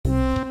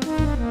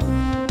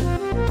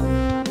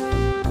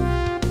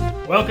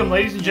Welcome,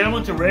 ladies and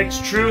gentlemen, to Rick's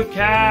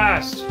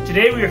TruthCast.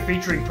 Today we are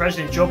featuring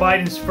President Joe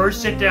Biden's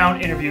first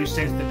sit-down interview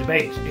since the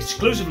debate,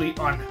 exclusively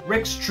on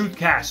Rick's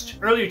TruthCast.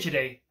 Earlier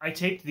today, I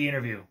taped the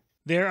interview.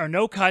 There are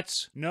no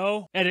cuts,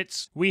 no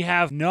edits. We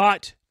have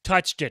not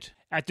touched it.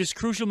 At this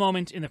crucial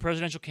moment in the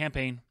presidential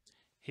campaign,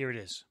 here it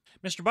is.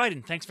 Mr.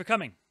 Biden, thanks for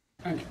coming.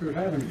 Thanks for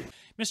having me.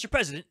 Mr.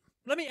 President,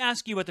 let me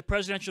ask you about the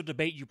presidential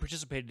debate you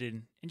participated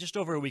in just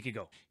over a week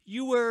ago.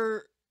 You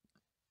were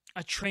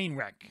a train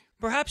wreck.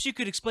 Perhaps you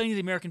could explain to the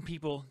American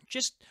people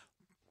just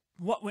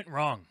what went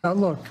wrong.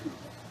 Look,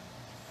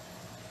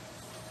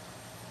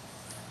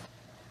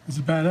 it's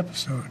a bad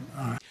episode.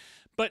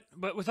 But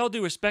with all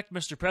due respect,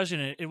 Mr.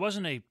 President, it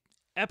wasn't a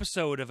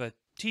episode of a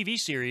TV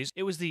series.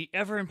 It was the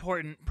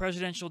ever-important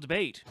presidential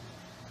debate.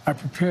 I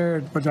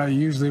prepared what I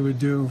usually would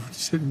do,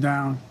 sitting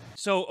down.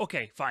 So,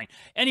 okay, fine.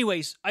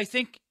 Anyways, I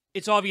think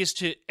it's obvious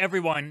to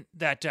everyone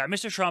that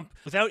Mr. Trump,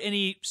 without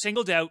any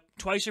single doubt,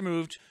 twice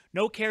removed,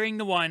 no carrying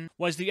the one,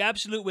 was the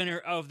absolute winner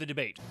of the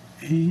debate.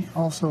 He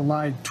also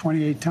lied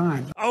 28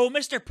 times. Oh,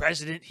 Mr.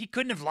 President, he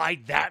couldn't have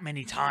lied that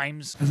many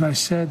times. As I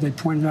said, they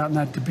pointed out in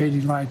that debate he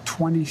lied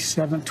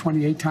 27,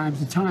 28 times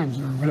the times,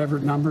 or whatever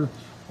number,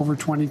 over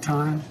 20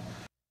 times.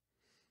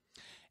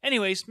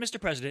 Anyways, Mr.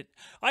 President,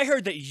 I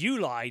heard that you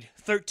lied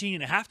 13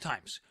 and a half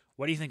times.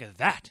 What do you think of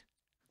that?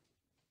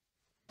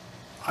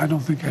 I don't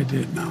think I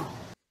did, no.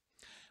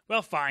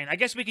 Well, fine. I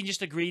guess we can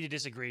just agree to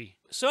disagree.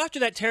 So after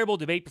that terrible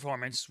debate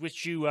performance,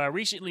 which you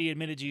recently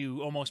admitted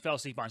you almost fell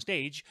asleep on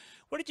stage,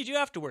 what did you do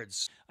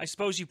afterwards? I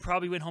suppose you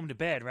probably went home to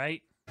bed,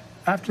 right?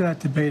 After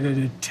that debate, I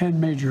did 10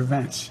 major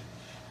events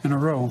in a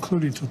row,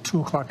 including till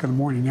 2 o'clock in the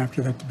morning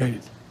after that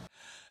debate.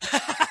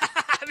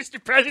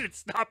 Mr. President,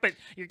 stop it.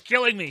 You're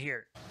killing me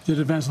here. Did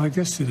events like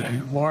this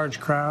today. Large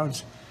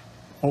crowds,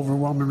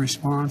 overwhelming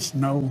response,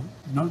 no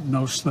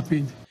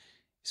slipping.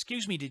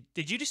 Excuse me,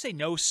 did you just say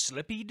no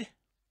slippied?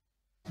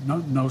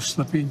 No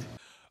slipping.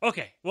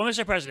 Okay, well,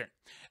 Mr. President,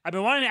 I've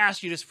been wanting to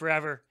ask you this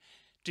forever.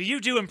 Do you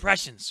do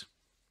impressions?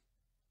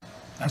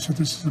 That's what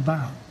this is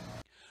about.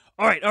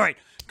 All right.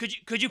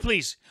 Could you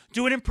please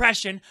do an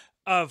impression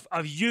of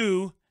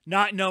you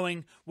not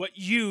knowing what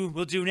you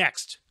will do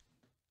next?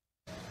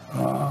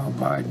 Oh,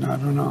 Biden, I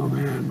don't know,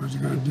 man. What's he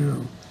going to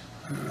do?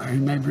 He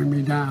may bring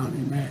me down.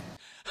 He may.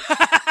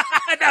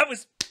 That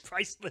was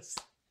priceless.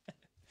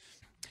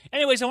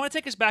 Anyways, I want to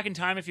take us back in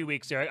time a few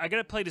weeks there. I got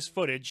to play this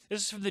footage.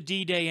 This is from the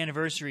D-Day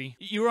anniversary.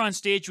 You were on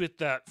stage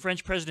with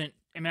French President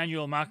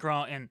Emmanuel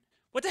Macron, and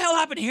what the hell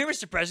happened here,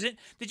 Mr. President?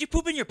 Did you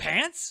poop in your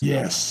pants?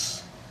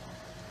 Yes.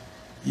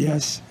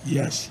 Yes.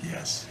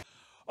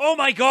 Oh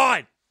my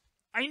God!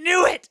 I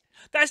knew it!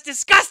 That's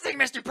disgusting,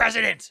 Mr.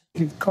 President!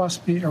 It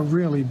cost me a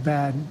really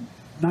bad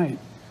night,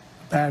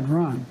 a bad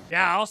run.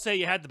 Yeah, I'll say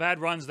you had the bad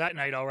runs that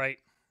night, all right.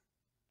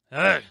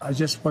 Ugh. I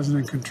just wasn't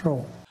in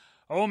control.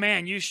 Oh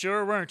man, you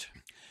sure weren't.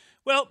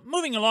 Well,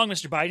 moving along,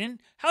 Mr. Biden,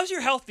 how's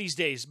your health these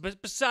days,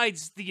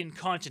 besides the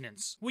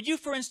incontinence? Would you,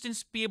 for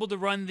instance, be able to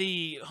run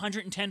the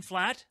 110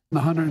 flat? The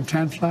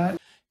 110 flat?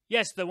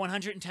 Yes, the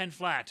 110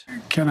 flat.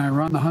 Can I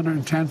run the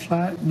 110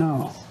 flat?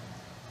 No.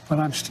 But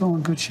I'm still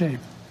in good shape.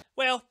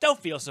 Well, don't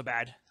feel so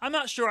bad. I'm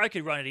not sure I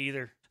could run it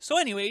either. So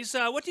anyways,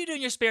 what do you do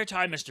in your spare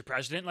time, Mr.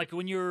 President, like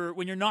when you're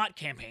not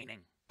campaigning?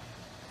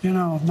 You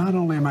know, not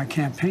only am I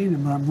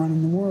campaigning, but I'm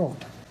running the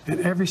world. And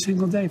every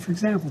single day, for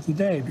example,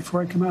 today,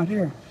 before I come out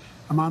here,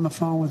 I'm on the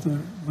phone with the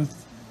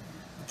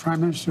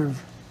Prime Minister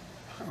of...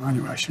 Well,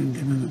 anyway, I shouldn't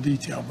get into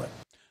detail, but...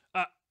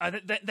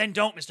 Then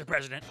don't, Mr.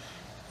 President.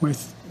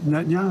 With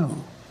Netanyahu.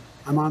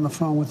 I'm on the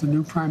phone with the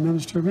new Prime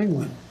Minister of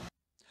England.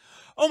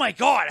 Oh my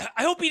God,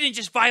 I hope he didn't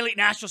just violate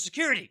national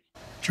security.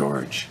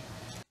 George.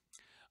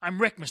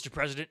 I'm Rick, Mr.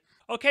 President.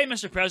 Okay,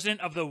 Mr.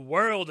 President of the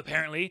world,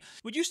 apparently.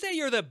 Would you say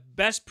you're the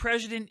best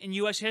president in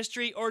U.S.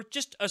 history, or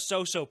just a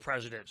so-so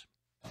president?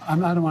 I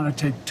don't want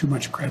to take too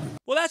much credit.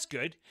 Well, that's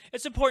good.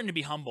 It's important to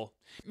be humble.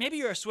 Maybe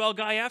you're a swell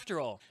guy after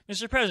all.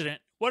 Mr.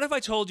 President, what if I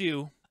told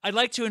you I'd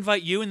like to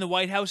invite you and the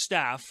White House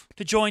staff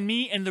to join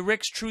me and the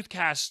Rick's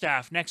TruthCast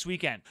staff next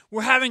weekend?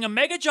 We're having a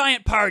mega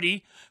giant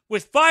party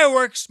with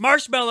fireworks,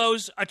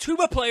 marshmallows, a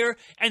tuba player,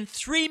 and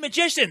 3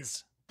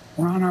 magicians.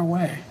 We're on our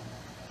way.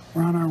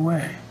 We're on our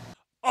way.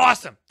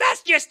 Awesome.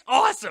 That's just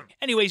awesome.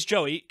 Anyways,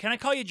 Joey, can I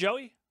call you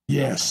Joey?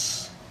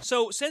 Yes.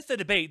 So, since the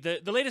debate,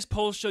 the latest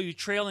polls show you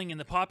trailing in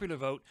the popular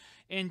vote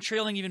and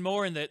trailing even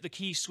more in the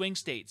key swing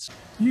states.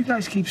 You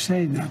guys keep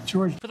saying that,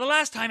 George. For the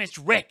last time, it's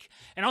Rick.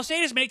 And I'll say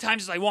it as many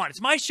times as I want.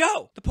 It's my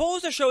show. The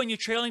polls are showing you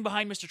trailing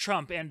behind Mr.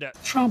 Trump and...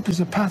 Trump is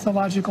a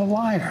pathological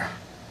liar.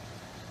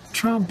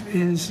 Trump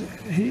is...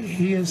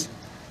 He is...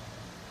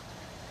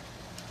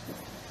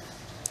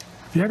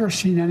 Have you ever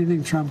seen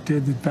anything Trump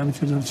did that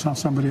benefited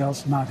somebody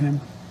else, not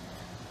him?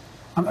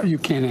 You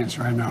can't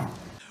answer, I know.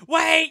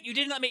 Wait! You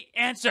didn't let me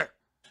answer!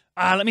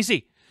 Let me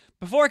see.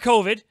 Before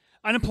COVID,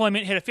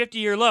 unemployment hit a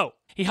 50-year low.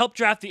 He helped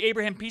draft the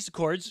Abraham Peace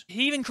Accords.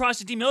 He even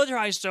crossed a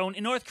demilitarized zone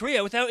in North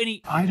Korea without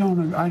any... I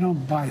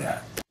don't buy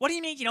that. What do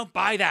you mean you don't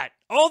buy that?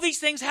 All these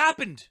things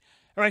happened.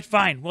 All right,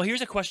 fine. Well,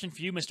 here's a question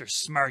for you, Mr.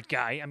 Smart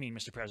Guy. I mean,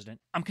 Mr. President.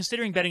 I'm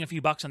considering betting a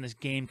few bucks on this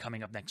game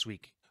coming up next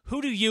week.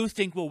 Who do you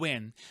think will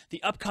win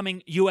the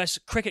upcoming U.S.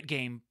 cricket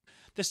game?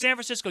 The San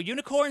Francisco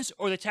Unicorns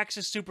or the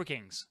Texas Super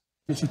Kings?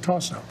 It's a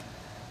toss-up.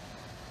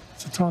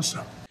 It's a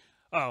toss-up.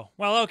 Oh,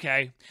 well,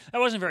 okay. That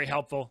wasn't very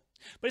helpful.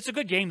 But it's a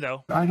good game,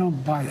 though. I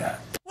don't buy that.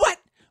 What?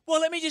 Well,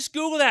 let me just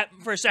Google that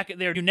for a second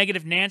there, you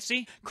negative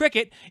Nancy.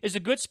 Cricket is a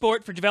good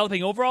sport for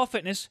developing overall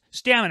fitness,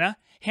 stamina,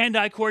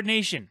 hand-eye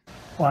coordination.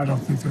 Well, I don't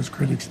think those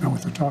critics know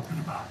what they're talking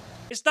about.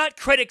 It's not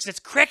critics, it's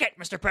cricket,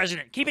 Mr.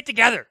 President. Keep it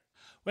together.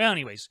 Well,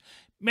 anyways,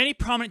 many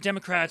prominent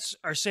Democrats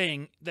are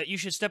saying that you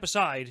should step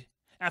aside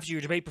after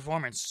your debate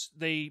performance.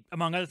 They,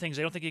 among other things,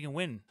 they don't think you can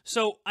win.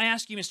 So I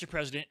ask you, Mr.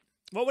 President,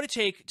 what would it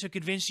take to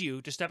convince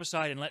you to step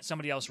aside and let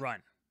somebody else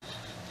run?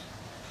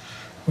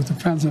 Well, it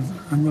depends if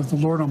the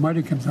Lord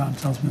Almighty comes out and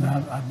tells me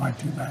that, I might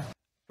do that.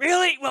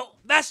 Really? Well,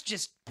 that's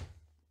just...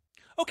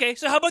 Okay,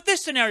 so how about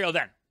this scenario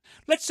then?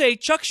 Let's say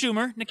Chuck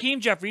Schumer, Nakeem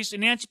Jeffries,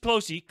 and Nancy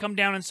Pelosi come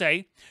down and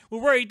say,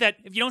 we're worried that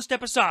if you don't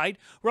step aside,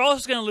 we're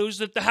also going to lose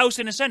the House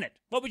and the Senate.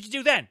 What would you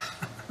do then?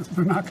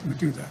 They're not going to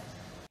do that.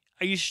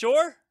 Are you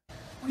sure?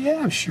 Well, yeah,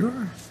 I'm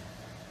sure.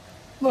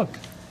 Look,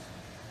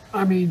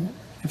 I mean,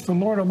 if the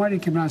Lord Almighty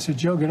came out and said,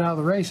 Joe, get out of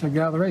the race, I'd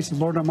get out of the race. The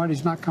Lord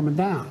Almighty's not coming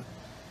down.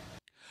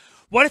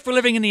 What if we're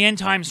living in the end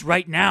times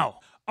right now?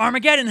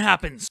 Armageddon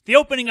happens, the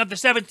opening of the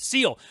seventh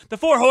seal, the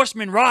four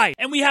horsemen ride,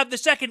 and we have the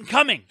second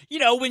coming. You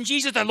know, when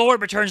Jesus the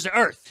Lord returns to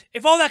earth.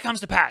 If all that comes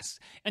to pass,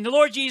 and the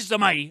Lord Jesus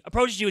Almighty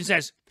approaches you and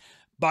says,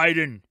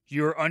 Biden,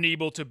 you're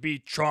unable to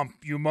beat Trump,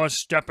 you must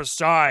step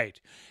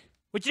aside.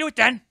 Would you do it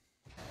then?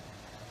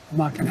 I'm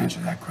not going to answer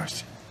that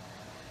question.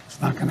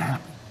 It's not going to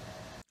happen.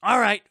 All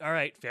right,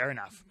 fair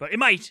enough. But it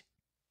might.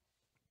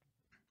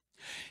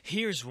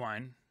 Here's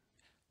one.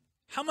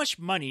 How much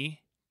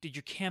money did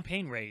your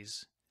campaign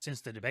raise since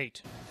the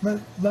debate?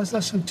 Less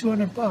than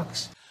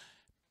 $200.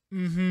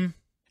 Mm-hmm.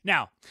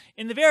 Now,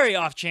 in the very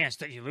off chance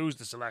that you lose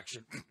this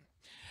election,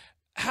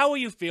 how will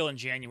you feel in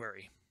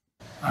January?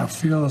 I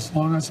feel as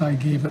long as I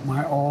gave it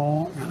my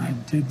all and I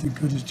did the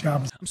goodest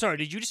job. I'm sorry,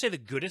 did you just say the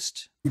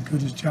goodest? The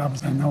goodest job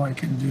as I know I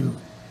can do.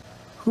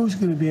 Who's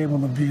going to be able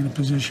to be in a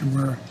position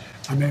where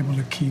I'm able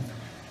to keep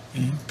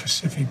the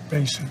Pacific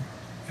Basin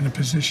in a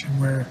position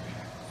where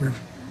we're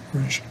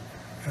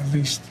at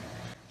least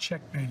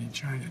checkmating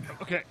China now?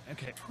 Okay.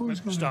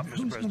 Stop,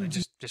 Mr.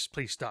 President. Just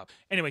please stop.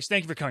 Anyways,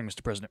 thank you for coming,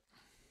 Mr. President.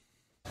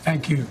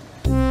 Thank you.